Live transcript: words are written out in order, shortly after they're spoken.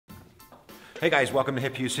Hey guys, welcome to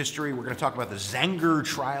Hughes History. We're going to talk about the Zenger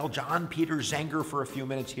Trial, John Peter Zenger, for a few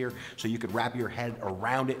minutes here so you could wrap your head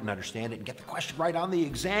around it and understand it and get the question right on the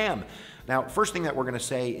exam. Now, first thing that we're going to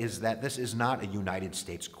say is that this is not a United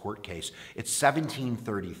States court case. It's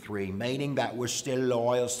 1733, meaning that we're still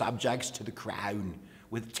loyal subjects to the crown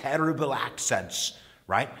with terrible accents,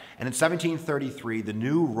 right? And in 1733, the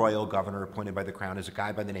new royal governor appointed by the crown is a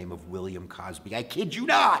guy by the name of William Cosby. I kid you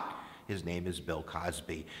not! His name is Bill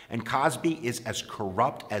Cosby. And Cosby is as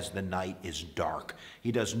corrupt as the night is dark.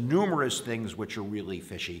 He does numerous things which are really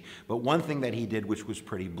fishy. But one thing that he did, which was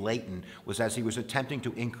pretty blatant, was as he was attempting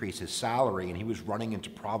to increase his salary and he was running into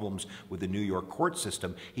problems with the New York court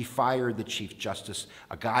system, he fired the Chief Justice,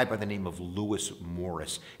 a guy by the name of Lewis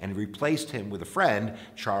Morris, and replaced him with a friend,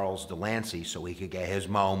 Charles Delancey, so he could get his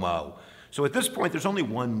Momo. So at this point, there's only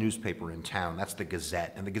one newspaper in town. That's the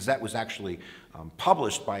Gazette. And the Gazette was actually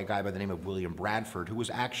published by a guy by the name of William Bradford, who was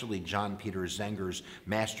actually John Peter Zenger's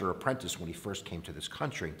master apprentice when he first came to this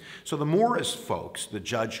country. So the Morris folks, the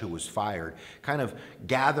judge who was fired, kind of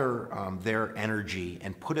gather their energy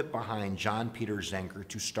and put it behind John Peter Zenger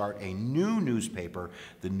to start a new newspaper,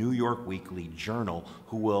 the New York Weekly Journal,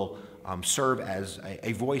 who will serve as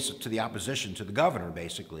a voice to the opposition to the governor,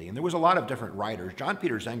 basically. And there was a lot of different writers. John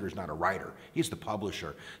Peter Zenger is not a writer. He's the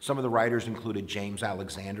publisher. Some of the writers included James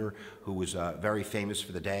Alexander, who was very famous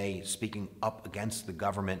for the day, speaking up against the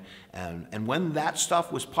government. And when that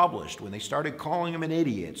stuff was published, when they started calling him an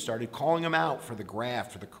idiot, started calling him out for the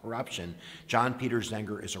graft, for the corruption, John Peter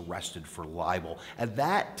Zenger is arrested for libel. At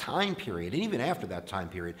that time period, and even after that time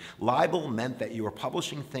period, libel meant that you were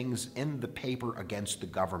publishing things in the paper against the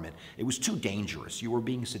government. It was too dangerous. You were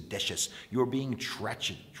being seditious. You were being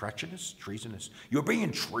treasonous. You were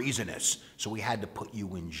being treasonous, so we had to put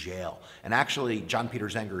you in jail. And actually, John Peter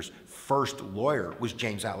Zenger's first lawyer was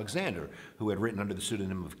James Alexander, who had written under the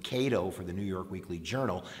pseudonym of Cato for the New York Weekly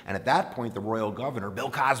Journal. And at that point, the royal governor, Bill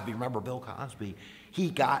Cosby, remember Bill Cosby, he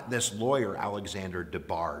got this lawyer, Alexander,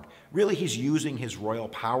 debarred. Really, he's using his royal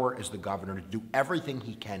power as the governor to do everything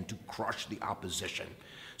he can to crush the opposition.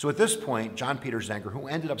 So at this point, John Peter Zenger, who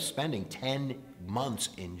ended up spending 10 months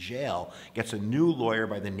in jail, gets a new lawyer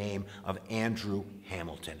by the name of Andrew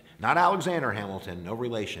Hamilton. Not Alexander Hamilton, no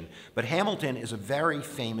relation, but Hamilton is a very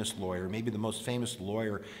famous lawyer, maybe the most famous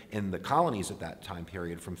lawyer in the colonies at that time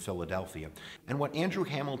period, from Philadelphia. And what Andrew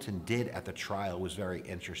Hamilton did at the trial was very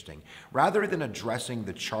interesting. Rather than addressing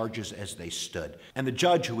the charges as they stood, and the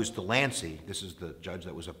judge, who was Delancey, this is the judge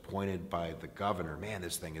that was appointed by the governor, man,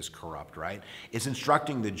 this thing is corrupt, right, is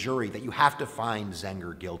instructing the jury that you have to find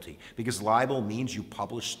Zenger guilty, because libel means you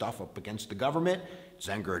publish stuff up against the government.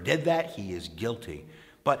 Zenger did that, he is guilty.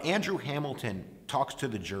 But Andrew Hamilton talks to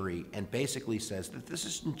the jury and basically says that this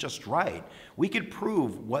isn't just right. We could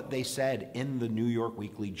prove what they said in the New York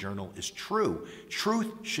Weekly Journal is true.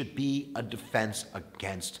 Truth should be a defense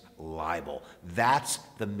against libel. That's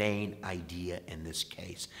the main idea in this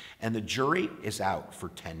case. And the jury is out for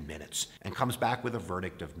 10 minutes and comes back with a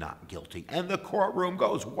verdict of not guilty. And the courtroom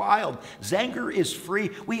goes wild. Zenger is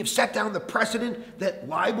free. We have set down the precedent that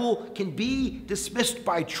libel can be dismissed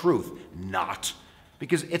by truth. Not.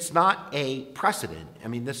 Because it's not a precedent. I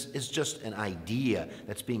mean, this is just an idea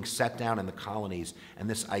that's being set down in the colonies, and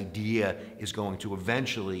this idea is going to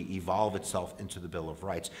eventually evolve itself into the Bill of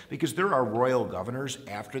Rights. Because there are royal governors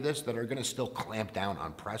after this that are going to still clamp down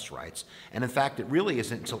on press rights. And in fact, it really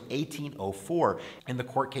isn't until 1804 in the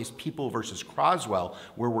court case People versus Croswell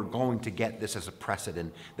where we're going to get this as a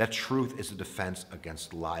precedent that truth is a defense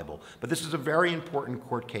against libel. But this is a very important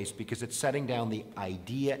court case because it's setting down the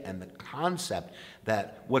idea and the concept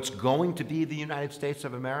that what's going to be the United States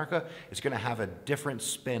of America is going to have a different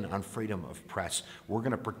spin on freedom of press. We're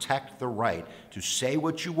going to protect the right to say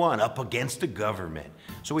what you want up against the government.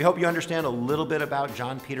 So we hope you understand a little bit about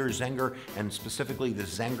John Peter Zenger and specifically the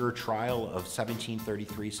Zenger Trial of 1733,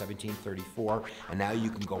 1734, and now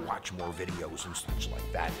you can go watch more videos and such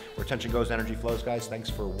like that. Where attention goes, energy flows, guys. Thanks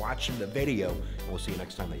for watching the video, and we'll see you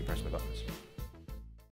next time that you press the buttons.